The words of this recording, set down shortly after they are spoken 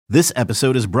This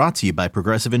episode is brought to you by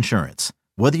Progressive Insurance.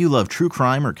 Whether you love true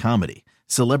crime or comedy,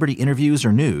 celebrity interviews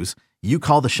or news, you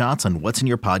call the shots on what's in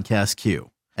your podcast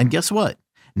queue. And guess what?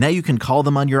 Now you can call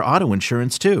them on your auto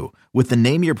insurance too with the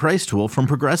Name Your Price tool from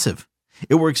Progressive.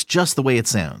 It works just the way it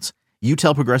sounds. You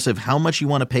tell Progressive how much you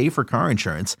want to pay for car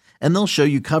insurance, and they'll show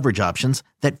you coverage options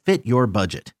that fit your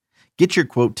budget. Get your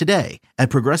quote today at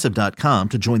Progressive.com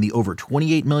to join the over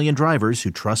 28 million drivers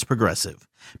who trust Progressive.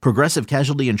 Progressive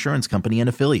Casualty Insurance Company and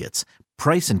Affiliates.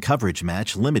 Price and coverage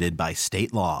match limited by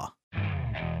state law.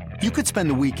 You could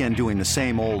spend the weekend doing the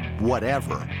same old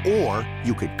whatever, or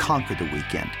you could conquer the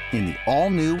weekend in the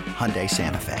all-new Hyundai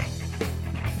Santa Fe.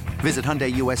 Visit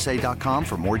HyundaiUSA.com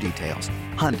for more details.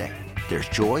 Hyundai, there's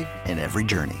joy in every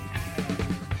journey.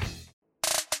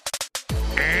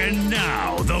 And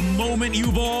now, the moment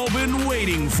you've all been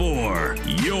waiting for.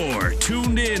 You're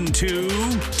tuned in to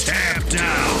Tapped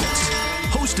Out.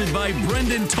 Hosted by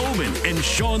Brendan Tobin and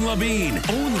Sean Levine.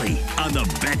 Only on the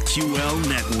BetQL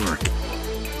Network.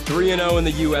 3-0 in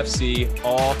the UFC.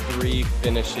 All three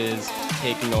finishes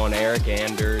taking on Eric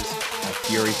Anders at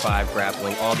Fury 5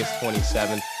 Grappling. August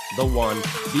 27th. The one,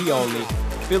 the only,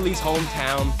 Philly's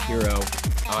hometown hero,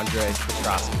 Andre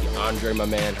Petroski. Andre, my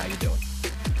man, how you doing?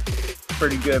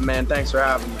 Pretty good, man. Thanks for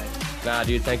having me. Nah,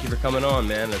 dude, thank you for coming on,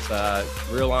 man. It's a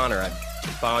real honor. I've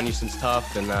been following you since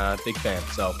Tough and big fan,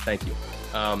 so thank you.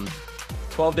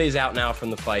 12 days out now from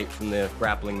the fight, from the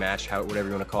grappling match, whatever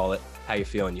you want to call it. How you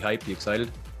feeling? You hyped? You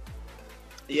excited?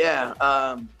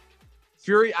 Yeah.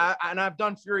 Fury, I've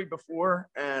done Fury before,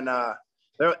 and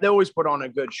they always put on a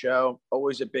good show,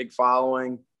 always a big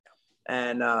following.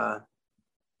 And,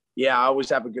 yeah, I always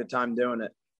have a good time doing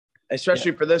it,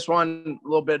 especially for this one, a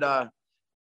little bit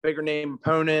bigger name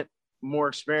opponent, more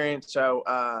experience. So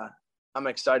I'm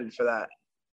excited for that.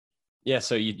 Yeah,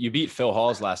 so you beat Phil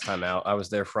Hawes last time out. I was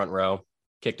there front row,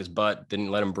 kicked his butt, didn't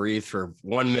let him breathe for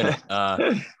 1 minute.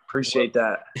 Appreciate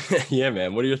that. Yeah,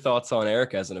 man. What are your thoughts on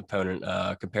Eric as an opponent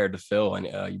compared to Phil? And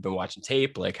you've been watching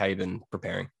tape. Like, how you been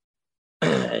preparing?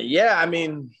 Yeah, I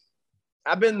mean,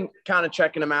 I've been kind of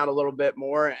checking him out a little bit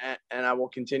more, and I will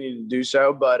continue to do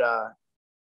so. But,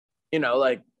 you know,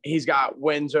 like, he's got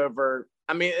wins over –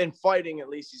 I mean, in fighting, at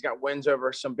least, he's got wins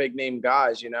over some big-name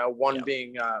guys, you know, one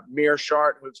being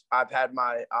Mearshart, who I've had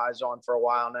my eyes on for a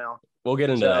while now. We'll get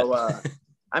into that.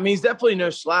 I mean, he's definitely no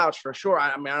slouch for sure.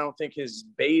 I mean, I don't think his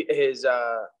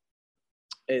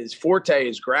forte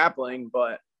is grappling,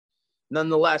 but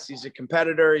nonetheless, he's a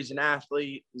competitor. He's an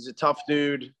athlete. He's a tough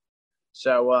dude.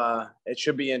 So it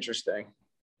should be interesting.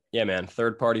 Yeah, man.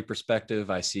 Third-party perspective,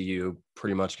 I see you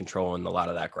pretty much controlling a lot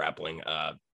of that grappling.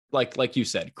 Like you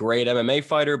said, great MMA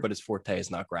fighter, but his forte is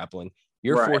not grappling.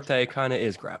 Your forte kind of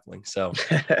is grappling. So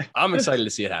I'm excited to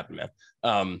see it happen,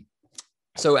 man.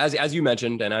 So as you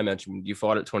mentioned, and I mentioned, you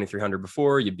fought at 2,300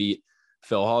 before. You beat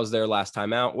Phil Hawes there last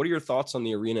time out. What are your thoughts on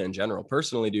the arena in general?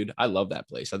 Personally, dude, I love that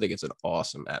place. I think it's an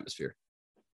awesome atmosphere.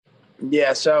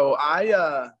 Yeah, so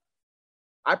I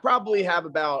probably have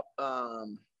about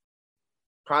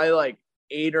probably like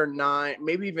 8 or 9,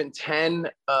 maybe even 10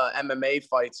 MMA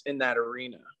fights in that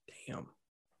arena. Damn.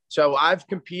 So I've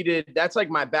competed. That's like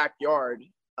my backyard.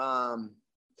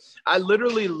 I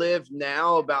literally live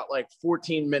now about like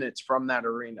 14 minutes from that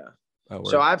arena. Oh,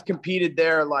 so I've competed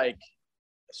there like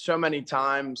so many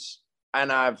times,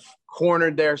 and I've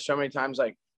cornered there so many times.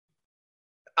 Like,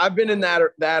 I've been in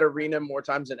that arena more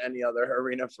times than any other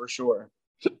arena for sure.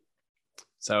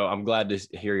 So I'm glad to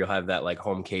hear you'll have that like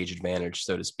home cage advantage,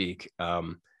 so to speak.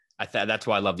 That's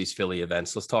why I love these Philly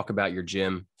events. Let's talk about your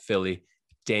gym, Philly,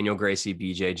 Daniel Gracie,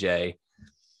 BJJ.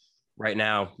 Right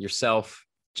now, yourself,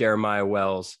 Jeremiah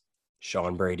Wells,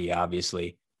 Sean Brady,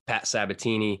 obviously, Pat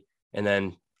Sabatini, and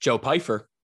then Joe Pyfer,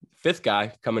 fifth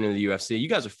guy coming into the UFC. You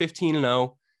guys are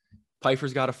 15-0.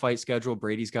 Pyfer's got a fight scheduled.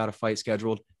 Brady's got a fight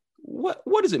scheduled.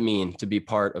 What does it mean to be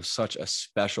part of such a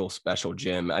special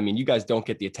gym? I mean, you guys don't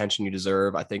get the attention you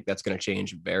deserve. I think that's going to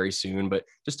change very soon, but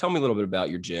just tell me a little bit about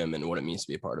your gym and what it means to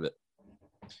be a part of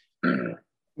it.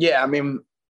 Yeah, I mean,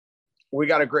 we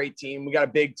got a great team. We got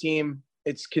a big team.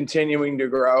 It's continuing to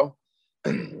grow.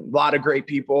 A lot of great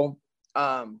people.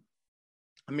 I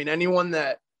mean, anyone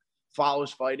that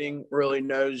follows fighting really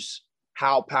knows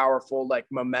how powerful like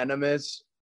momentum is.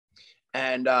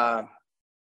 And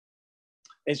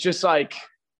it's just like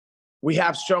we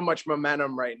have so much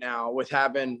momentum right now with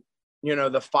having, you know,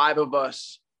 the 5 of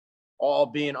us all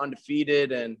being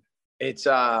undefeated, and it's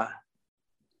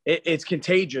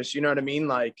contagious. You know what I mean?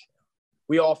 Like,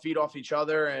 we all feed off each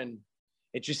other, and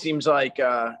it just seems like,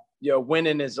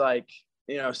 winning is like,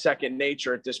 second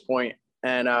nature at this point.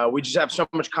 And we just have so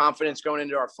much confidence going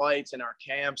into our fights and our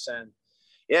camps. And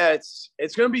Yeah, it's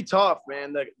going to be tough,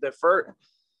 man. The first,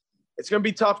 it's going to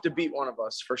be tough to beat one of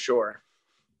us for sure.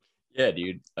 Yeah,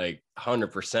 dude, like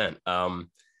 100%.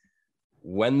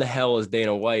 When the hell is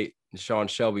Dana White and Sean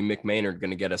Shelby McMaynard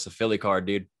going to get us a Philly card,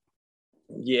 dude?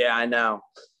 Yeah, I know.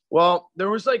 Well, there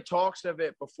was like talks of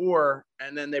it before,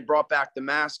 and then they brought back the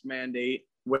mask mandate,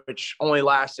 which only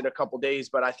lasted a couple days.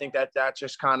 But I think that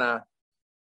just kind of,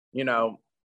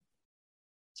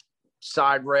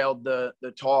 side railed the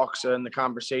talks and the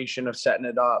conversation of setting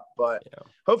it up. But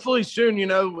hopefully soon,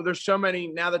 there's so many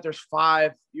now that there's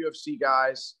 5 UFC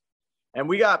guys, and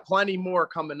we got plenty more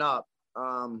coming up.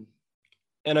 And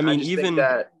I mean,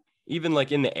 even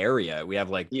like in the area, we have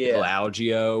like Bill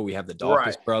Algeo, we have the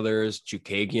Dawkins brothers,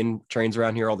 Chukagian trains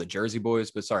around here, all the Jersey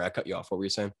boys. But sorry, I cut you off. What were you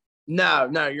saying? No,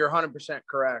 you're 100%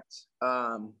 correct.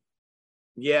 And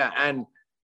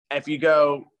if you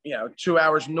go, 2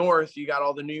 hours north, you got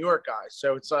all the New York guys.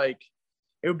 So it's like,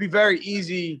 it would be very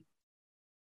easy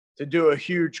to do a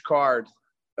huge card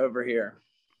over here.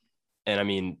 And I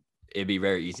mean, it'd be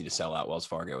very easy to sell out Wells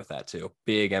Fargo with that too.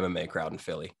 Big MMA crowd in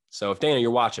Philly. So if Dana,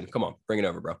 you're watching, come on, bring it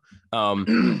over, bro. I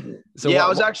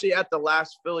was actually at the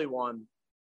last Philly one.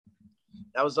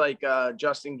 That was like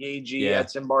Justin Gagey,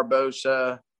 Edson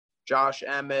Barbosa, Josh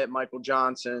Emmett, Michael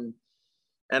Johnson.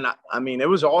 And I mean, it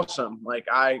was awesome. Like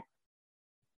I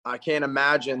can't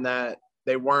imagine that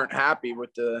they weren't happy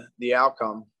with the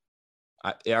outcome.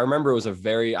 I remember it was I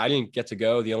didn't get to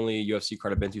go. The only UFC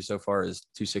card I've been to so far is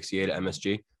 268 at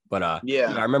MSG. But I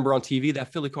remember on TV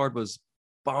that Philly card was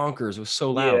bonkers. It was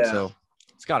so loud. Yeah. So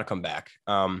it's got to come back.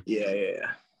 So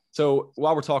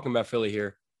while we're talking about Philly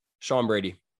here, Sean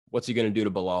Brady, what's he going to do to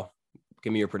Bilal?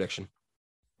 Give me your prediction.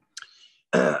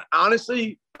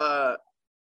 Honestly, I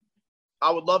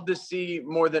would love to see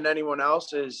more than anyone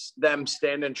else is them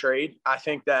stand and trade. I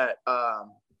think that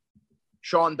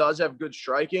Sean does have good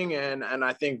striking, and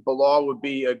I think Bilal would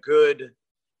be a good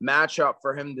matchup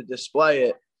for him to display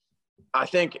it. I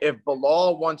think if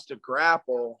Bilal wants to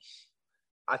grapple,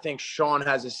 I think Sean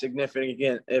has a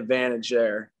significant advantage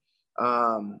there.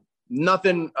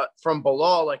 Nothing from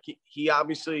Bilal. Like he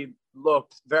obviously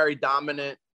looked very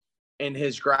dominant in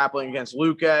his grappling against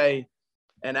Luque.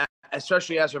 And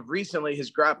especially as of recently,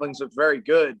 his grapplings look very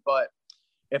good. But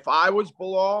if I was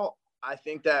Bilal, I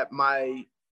think that my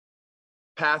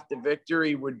path to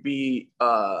victory would be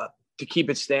to keep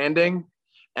it standing.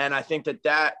 And I think that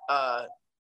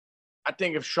I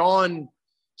think if Sean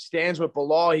stands with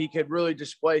Bilal, he could really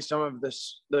display some of the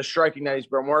striking that he's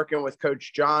been working with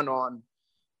Coach John on.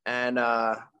 And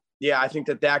I think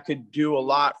that could do a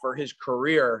lot for his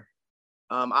career.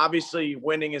 Obviously,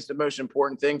 winning is the most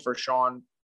important thing for Sean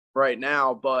right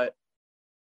now, but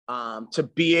to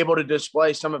be able to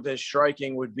display some of his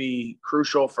striking would be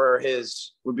crucial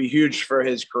would be huge for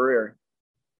his career.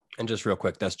 And just real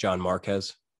quick, that's John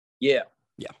Marquez. Yeah.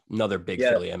 Another big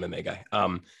Philly MMA guy.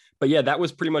 But yeah, that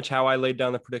was pretty much how I laid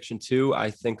down the prediction too. I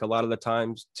think a lot of the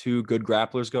times 2 good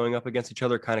grapplers going up against each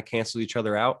other kind of cancel each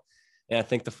other out. And I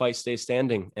think the fight stays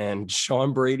standing. And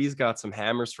Sean Brady's got some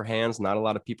hammers for hands. Not a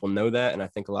lot of people know that. And I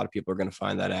think a lot of people are going to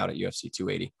find that out at UFC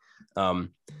 280.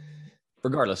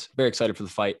 Regardless, very excited for the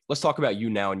fight. Let's talk about you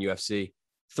now in UFC.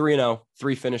 3-0,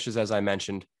 3 finishes, as I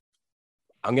mentioned.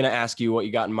 I'm going to ask you what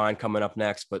you got in mind coming up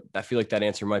next, but I feel like that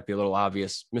answer might be a little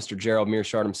obvious. Mr. Gerald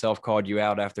Mearshart himself called you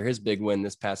out after his big win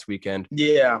this past weekend.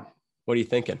 Yeah. What are you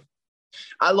thinking?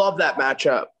 I love that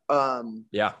matchup. I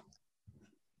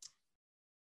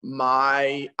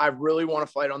really want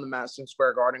to fight on the Madison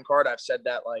Square Garden card. I've said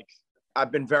that, like,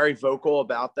 I've been very vocal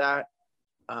about that.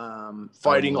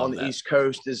 Fighting on the East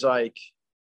Coast is like,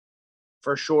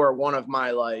 for sure, one of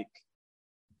my like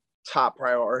top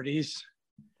priorities.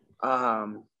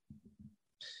 That's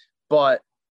what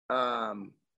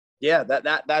I'm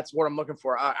looking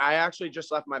for. I actually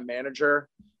just left my manager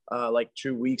like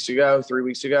 3 weeks ago.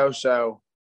 So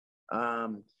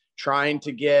trying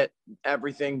to get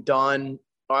everything done.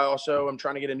 I also am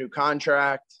trying to get a new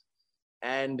contract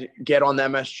and get on the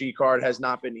MSG card has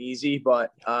not been easy,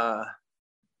 but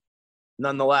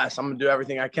nonetheless, I'm going to do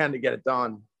everything I can to get it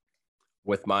done.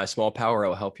 With my small power,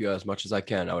 I'll help you as much as I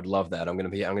can. I would love that. I'm going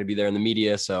to be there in the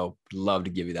media, so love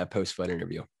to give you that post-fight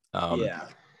interview.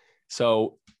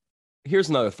 So here's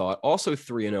another thought. Also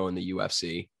 3-0 in the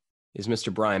UFC is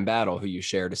Mr. Brian Battle, who you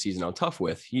shared a season on Tough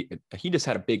with. He just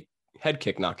had a big head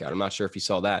kick knockout. I'm not sure if you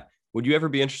saw that. Would you ever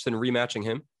be interested in rematching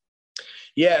him?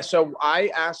 Yeah, so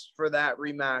I asked for that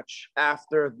rematch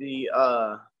after the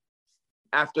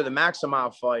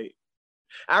Maximov fight.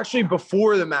 Actually,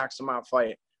 before the Maximov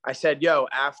fight, I said,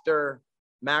 after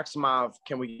Maximov,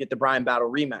 can we get the Brian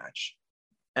Battle rematch?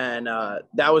 And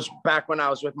that was back when I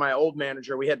was with my old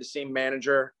manager. We had the same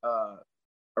manager,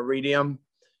 Iridium,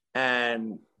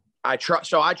 and I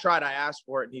asked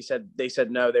for it, and they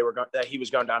said no, that he was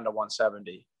going down to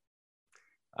 170.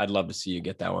 I'd love to see you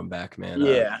get that one back, man.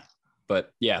 Yeah.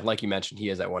 But yeah, like you mentioned, he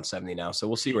is at 170 now. So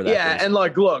we'll see where that goes. Yeah. And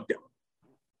look,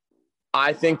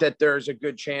 I think that there's a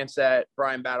good chance that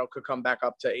Brian Battle could come back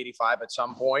up to 85 at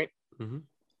some point. Mm-hmm.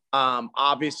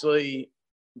 Obviously,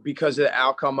 because of the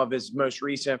outcome of his most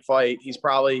recent fight, he's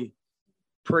probably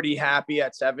pretty happy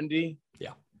at 70.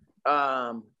 Yeah.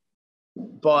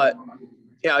 But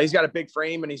yeah, he's got a big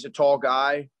frame and he's a tall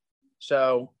guy.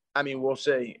 So, I mean, we'll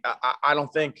see.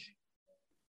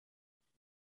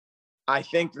 I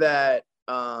think that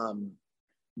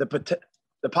the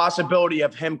possibility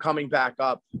of him coming back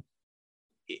up,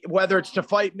 whether it's to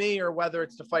fight me or whether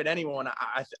it's to fight anyone,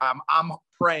 I'm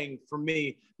praying for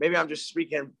me. Maybe I'm just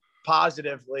speaking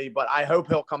positively, but I hope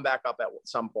he'll come back up at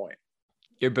some point.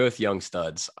 You're both young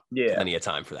studs. Yeah. Plenty of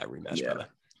time for that rematch, brother.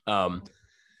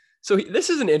 So this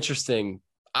is an interesting,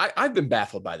 I've been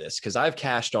baffled by this because I've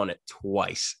cashed on it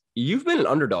twice. You've been an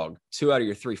underdog 2 out of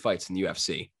your 3 fights in the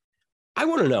UFC. I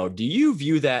want to know, do you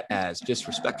view that as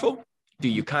disrespectful? Do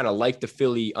you kind of like the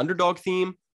Philly underdog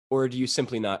theme, or do you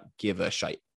simply not give a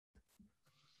shite?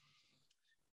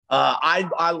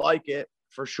 I like it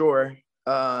for sure.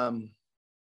 I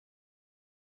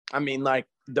mean, like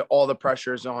all the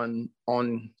pressure's on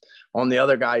the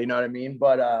other guy, you know what I mean?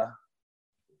 But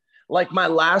like my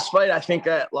last fight, I think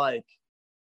that like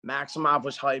Maximov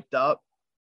was hyped up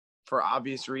for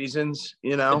obvious reasons,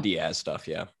 you know? The Diaz stuff,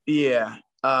 yeah. Yeah.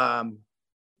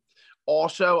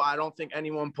 Also, I don't think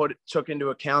anyone took into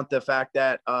account the fact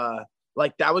that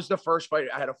like that was the first fight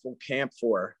I had a full camp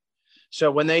for.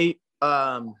 So when I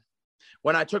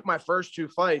took my first 2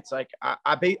 fights, like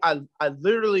I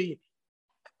literally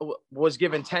was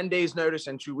given 10 days notice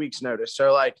and 2 weeks notice.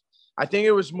 So like I think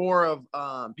it was more of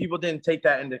people didn't take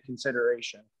that into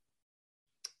consideration.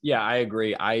 Yeah, I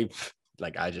agree. I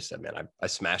just said, man, I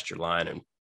smashed your line and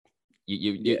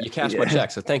you cashed my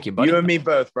check. So thank you, buddy. You and me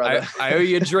both, brother. I owe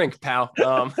you a drink, pal.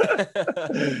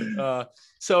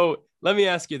 So let me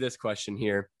ask you this question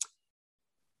here.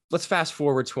 Let's fast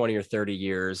forward 20 or 30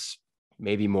 years,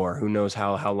 maybe more. Who knows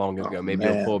how long ago? Maybe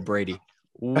you'll pull Brady.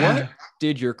 What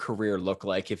did your career look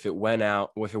like if it went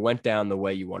down the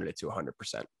way you wanted it to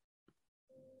 100%?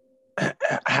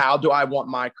 How do I want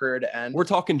my career to end? We're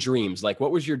talking dreams. Like,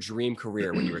 what was your dream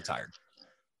career when you retired?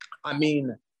 I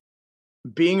mean,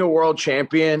 being a world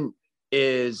champion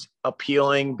is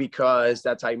appealing because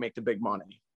that's how you make the big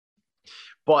money.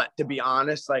 But to be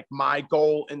honest, like my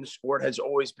goal in the sport has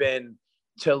always been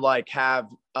to like have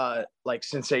like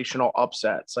sensational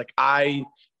upsets. Like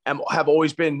have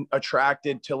always been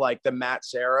attracted to like the Matt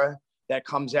Serra that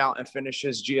comes out and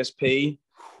finishes GSP.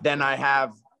 Then I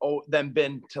have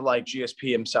been to like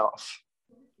GSP himself.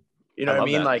 You know what I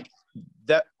mean? That. Like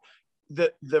that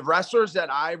the wrestlers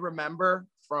that I remember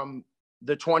from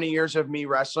the 20 years of me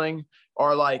wrestling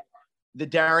are like the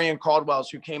Darian Caldwells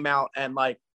who came out and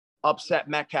like upset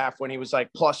Metcalf when he was like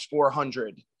plus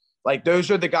 400. Like those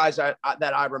are the guys that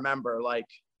I remember. Like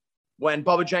when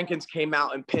Bubba Jenkins came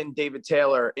out and pinned David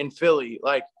Taylor in Philly,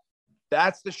 like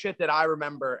that's the shit that I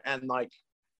remember. And like,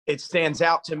 it stands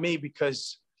out to me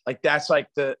because like, that's like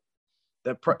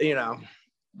you know,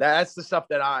 that's the stuff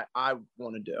that I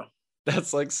want to do.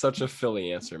 That's like such a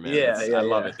Philly answer, man. Yeah, I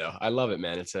love it though. I love it,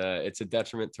 man. It's a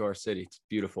detriment to our city. It's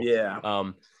beautiful.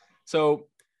 Yeah. So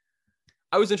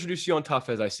I was introduced to you on Tough,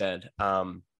 as I said.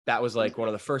 That was like one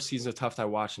of the first seasons of Tough I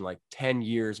watched in like 10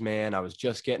 years, man. I was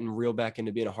just getting real back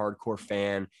into being a hardcore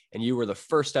fan. And you were the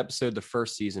first episode, the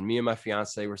first season. Me and my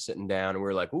fiance were sitting down and we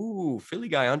were like, ooh, Philly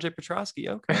guy, Andre Petroski.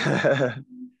 Okay.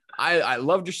 I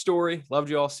loved your story. Loved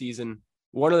you all season.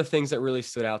 One of the things that really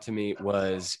stood out to me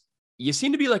was you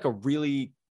seem to be like a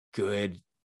really good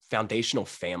foundational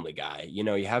family guy. You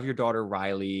know, you have your daughter,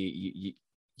 Riley.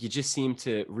 You just seem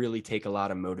to really take a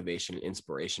lot of motivation and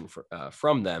inspiration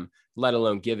from them, let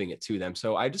alone giving it to them.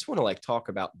 So I just want to like talk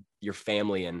about your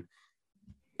family, and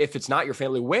if it's not your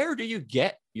family, where do you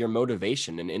get your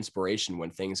motivation and inspiration when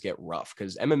things get rough?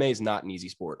 Because MMA is not an easy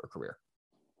sport or career.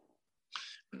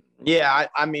 Yeah,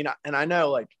 I mean, and I know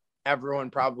like everyone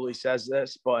probably says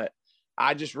this, but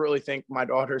I just really think my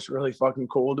daughter's really fucking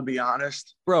cool, to be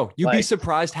honest. Bro, you'd be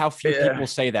surprised how few people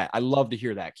say that. I love to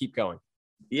hear that. Keep going.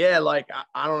 Yeah, like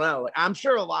I don't know. Like, I'm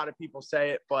sure a lot of people say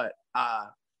it, but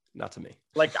not to me.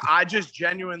 Like I just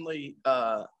genuinely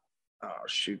oh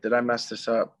shoot, did I mess this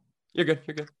up? You're good.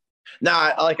 You're good. No,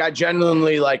 I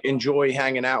genuinely like enjoy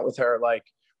hanging out with her. Like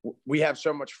we have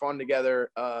so much fun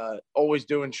together, always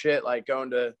doing shit, like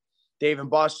going to Dave and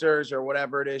Buster's or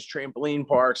whatever it is, trampoline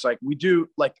parks. Like we do,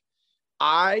 like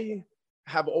I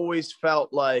have always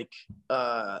felt like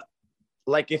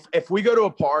if we go to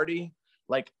a party,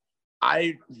 like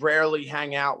I rarely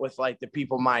hang out with like the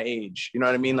people my age. You know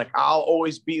what I mean? Like I'll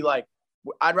always be like,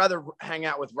 I'd rather hang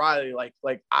out with Riley. Like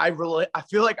I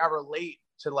feel like I relate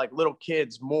to like little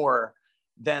kids more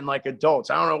than like adults.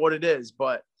 I don't know what it is,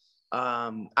 but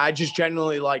I just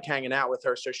genuinely like hanging out with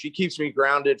her. So she keeps me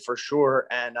grounded for sure.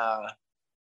 And,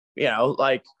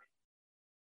 like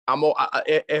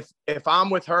if I'm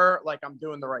with her, like I'm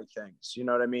doing the right things. You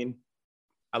know what I mean?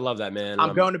 I love that, man.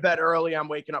 I'm going to bed early. I'm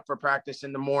waking up for practice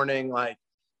in the morning. Like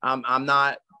I'm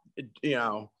not,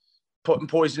 putting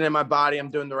poison in my body. I'm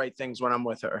doing the right things when I'm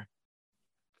with her.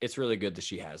 It's really good that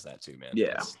she has that too, man.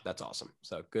 Yeah. That's awesome.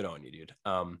 So good on you, dude.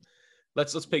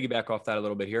 Let's piggyback off that a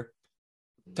little bit here.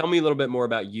 Tell me a little bit more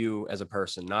about you as a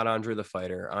person, not Andre the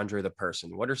fighter, Andre the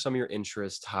person. What are some of your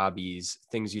interests, hobbies,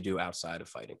 things you do outside of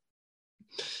fighting?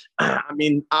 I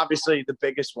mean, obviously the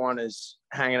biggest one is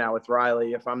hanging out with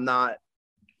Riley. If I'm not,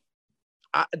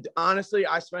 honestly,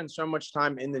 I spend so much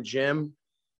time in the gym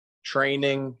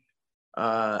training.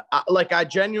 I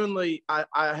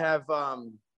have,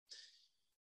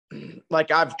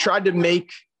 like I've tried to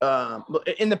make,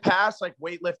 in the past, like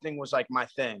weightlifting was like my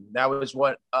thing. That was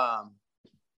what,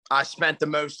 I spent the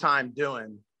most time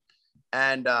doing.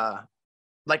 And,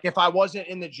 like if I wasn't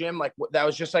in the gym, like that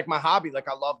was just like my hobby. Like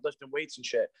I love lifting weights and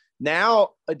shit.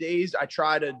 Nowadays I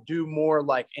try to do more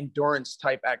like endurance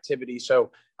type activity.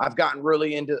 So I've gotten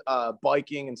really into,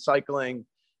 biking and cycling.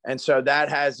 And so that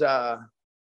has, that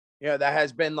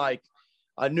has been like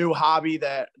a new hobby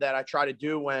that I try to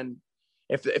do when,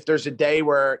 if there's a day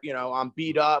where, I'm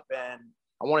beat up and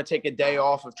I want to take a day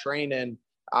off of training,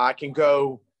 I can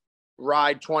go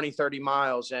ride 20, 30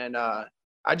 miles. And I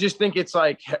just think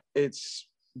it's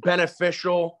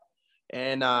beneficial.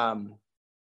 And Paul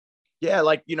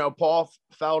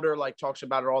Felder like talks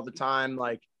about it all the time.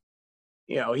 Like,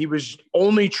 he was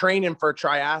only training for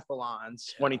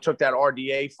triathlons when he took that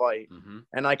RDA fight. Mm-hmm.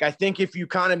 And like, I think if you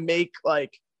kind of make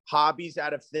like hobbies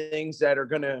out of things that are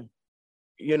going to,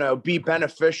 be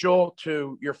beneficial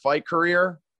to your fight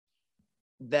career,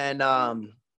 then, I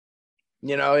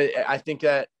think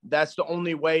that's the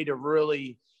only way to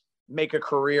really make a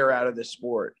career out of this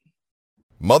sport.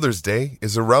 Mother's Day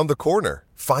is around the corner.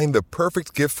 Find the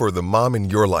perfect gift for the mom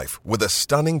in your life with a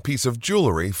stunning piece of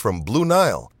jewelry from Blue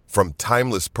Nile. From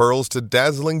timeless pearls to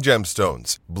dazzling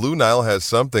gemstones, Blue Nile has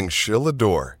something she'll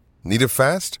adore. Need it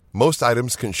fast? Most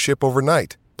items can ship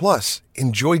overnight. Plus,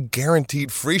 enjoy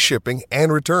guaranteed free shipping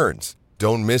and returns.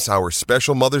 Don't miss our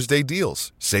special Mother's Day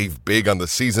deals. Save big on the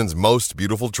season's most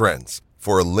beautiful trends.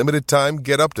 For a limited time,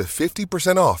 get up to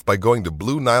 50% off by going to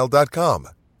BlueNile.com.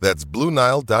 That's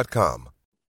BlueNile.com.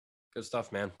 Good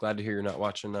stuff, man. Glad to hear you're not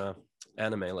watching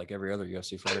anime like every other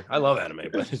UFC fighter. I love anime,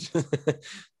 but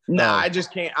no, I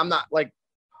just can't. I'm not like,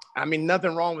 I mean,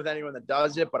 nothing wrong with anyone that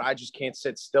does it, but I just can't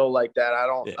sit still like that. I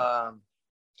don't.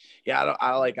 Yeah.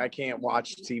 I can't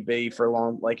watch TV for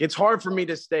long. Like it's hard for me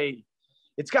to stay.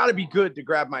 It's got to be good to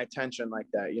grab my attention like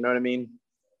that. You know what I mean?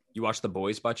 You watch The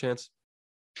Boys by chance?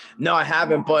 No, I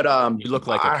haven't, but you look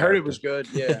like I heard it was good.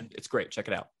 Yeah. It's great. Check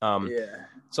it out. Yeah.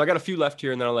 So I got a few left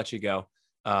here and then I'll let you go.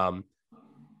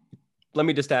 Let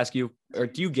me just ask you, or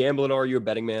do you gamble at all? Are you a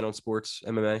betting man on sports,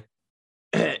 MMA?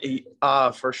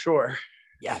 For sure.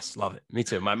 Yes. Love it. Me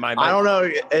too. My I don't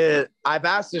know. I've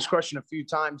asked this question a few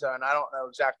times and I don't know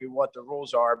exactly what the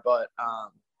rules are, but I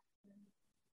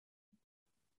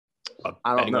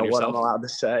don't know what I'm allowed to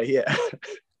say. Yeah.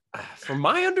 From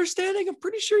my understanding, I'm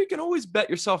pretty sure you can always bet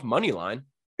yourself money line.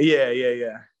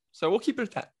 Yeah. So we'll keep it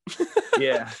at that.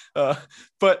 Yeah.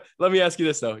 But let me ask you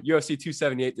this though. UFC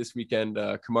 278 this weekend,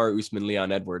 Kamaru Usman,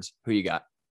 Leon Edwards. Who you got?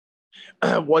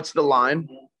 What's the line?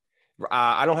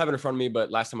 I don't have it in front of me, but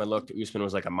last time I looked, Usman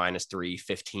was like a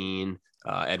 -315.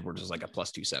 Edwards was like a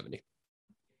 +270.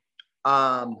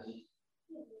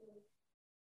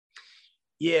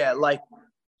 Yeah, like,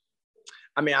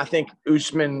 I mean, I think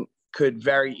Usman could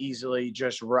very easily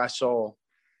just wrestle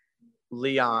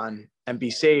Leon and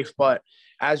be safe. But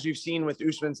as you've seen with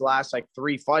Usman's last like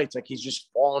 3 fights, like he's just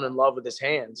fallen in love with his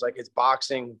hands. Like his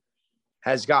boxing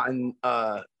has gotten,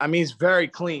 I mean, he's very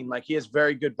clean. Like he has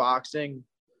very good boxing.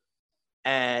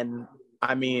 And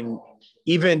I mean,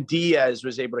 even Diaz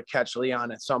was able to catch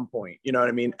Leon at some point, you know what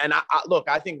I mean? And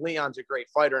I think Leon's a great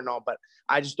fighter and all, but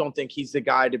I just don't think he's the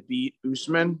guy to beat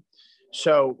Usman.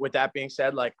 So with that being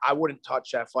said, like I wouldn't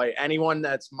touch that fight. Anyone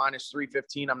that's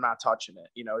 -315, I'm not touching it.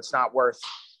 You know, it's not worth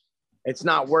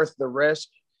the risk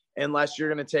unless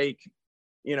you're going to take,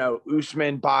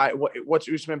 Usman by what's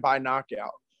Usman by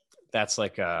knockout? That's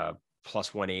like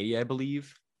plus 180, I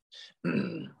believe.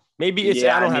 Maybe it's,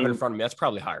 I don't have it in front of me. That's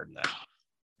probably higher than that.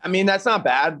 I mean, that's not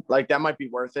bad. Like, that might be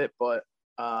worth it, but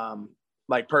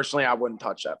like, personally, I wouldn't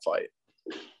touch that fight.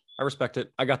 I respect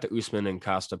it. I got the Usman and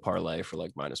Costa parlay for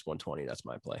like minus 120. That's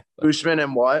my play. But Usman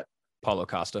and what? Paulo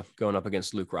Costa going up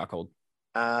against Luke Rockhold.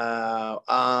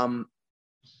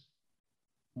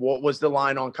 What was the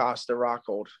line on Costa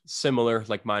Rockhold? Similar,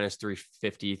 like minus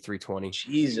 350, 320.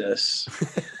 Jesus.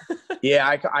 Yeah,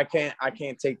 I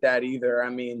can't take that either. I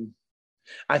mean,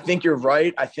 I think you're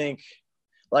right. I think,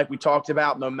 like we talked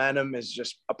about, momentum is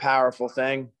just a powerful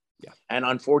thing. Yeah. And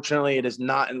unfortunately, it is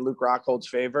not in Luke Rockhold's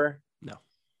favor. No.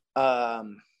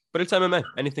 But it's MMA.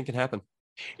 Anything can happen.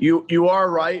 You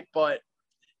are right, but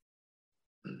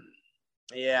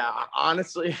yeah,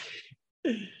 honestly,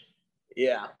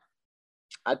 yeah.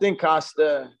 I think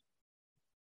Luke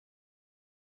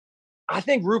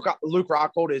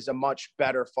Rockhold is a much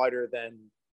better fighter than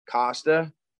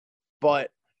Costa, but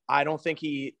I don't think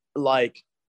his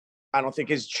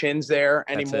chin's there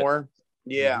anymore.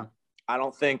 Yeah. Mm-hmm. I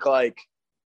don't think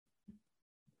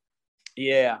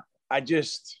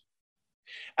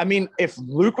I mean, if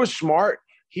Luke was smart,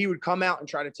 he would come out and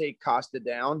try to take Costa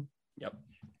down. Yep.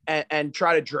 And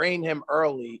try to drain him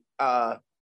early. I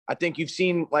think you've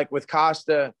seen, like, with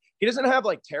Costa, he doesn't have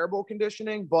like terrible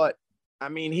conditioning, but I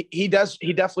mean, he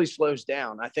definitely slows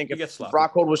down. I think if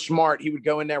Rockhold was smart, he would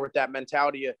go in there with that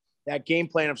mentality, that game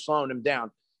plan of slowing him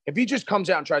down. If he just comes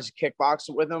out and tries to kickbox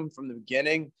it with him from the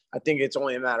beginning, I think it's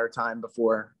only a matter of time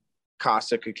before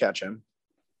Costa could catch him.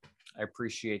 I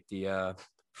appreciate the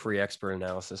free expert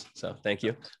analysis. So thank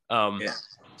you. Yeah.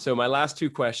 So my last two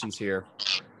questions here,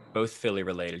 both Philly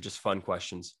related, just fun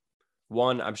questions.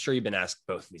 One, I'm sure you've been asked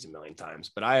both of these a million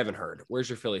times, but I haven't heard. Where's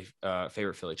your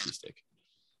favorite Philly cheesesteak?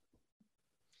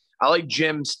 I like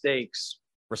Jim Steaks.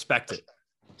 Respect it.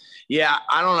 Yeah,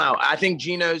 I don't know. I think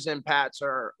Geno's and Pat's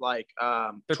are like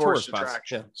tourist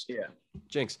attractions. Yeah.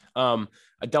 Jinx.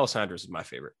 D'Alessandro's is my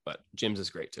favorite, but Jim's is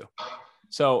great too.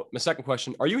 So my second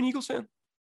question, are you an Eagles fan?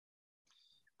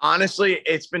 Honestly,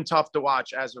 it's been tough to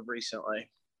watch as of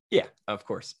recently. Yeah, of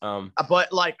course.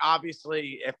 But like,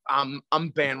 obviously, if I'm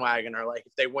bandwagoner, like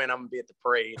if they win, I'm gonna be at the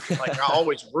parade. Like, I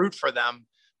always root for them,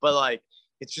 but like,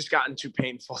 it's just gotten too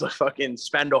painful to fucking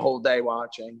spend a whole day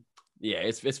watching. Yeah,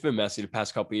 it's been messy the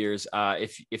past couple of years.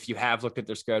 If you have looked at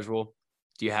their schedule,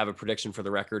 do you have a prediction for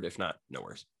the record? If not, no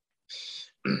worries.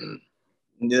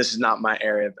 This is not my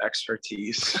area of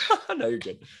expertise. No, you're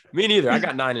good. Me neither. I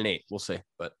got 9-8. We'll see,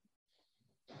 but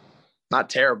not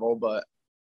terrible, but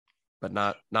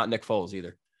not Nick Foles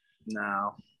either.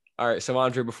 No. All right. So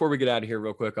Andre, before we get out of here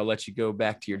real quick, I'll let you go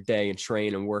back to your day and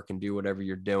train and work and do whatever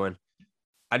you're doing.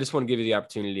 I just want to give you the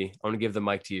opportunity. I want to give the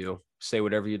mic to you. Say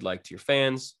whatever you'd like to your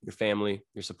fans, your family,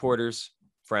 your supporters,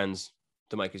 friends.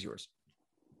 The mic is yours.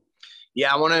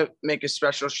 Yeah. I want to make a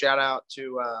special shout out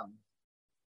to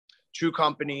two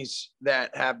companies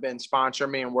that have been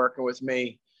sponsoring me and working with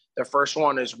me. The first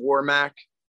one is Warmac.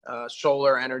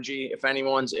 Solar energy. If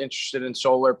anyone's interested in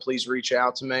solar, please reach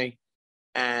out to me.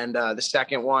 And the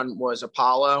second one was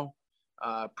Apollo,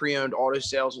 pre-owned auto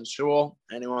sales in Sewell.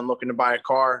 Anyone looking to buy a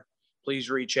car, please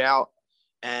reach out.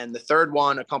 And the third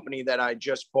one, a company that I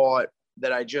just bought,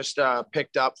 that I just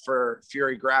picked up for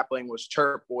Fury Grappling, was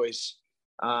Turp Boys,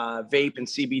 vape and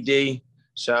CBD.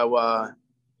 So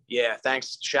yeah,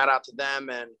 thanks. Shout out to them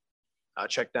and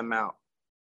check them out.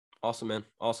 Awesome, man.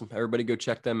 Awesome. Everybody go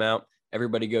check them out.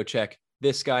 Everybody go check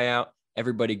this guy out.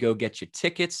 Everybody go get your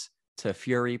tickets to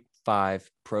Fury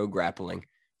 5 Pro Grappling,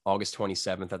 August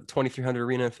 27th at the 2300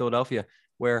 Arena in Philadelphia,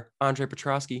 where Andre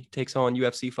Petroski takes on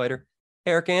UFC fighter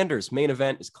Eric Anders. Main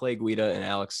event is Clay Guida and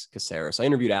Alex Caceres. I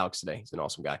interviewed Alex today. He's an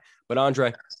awesome guy. But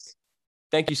Andre,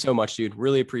 thank you so much, dude.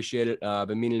 Really appreciate it. I've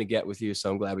been meaning to get with you,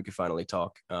 so I'm glad we could finally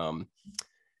talk.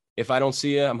 If I don't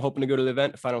see you, I'm hoping to go to the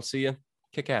event. If I don't see you,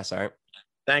 kick ass, all right?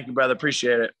 Thank you, brother.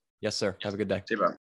 Appreciate it. Yes, sir. Have a good day. See you, bro.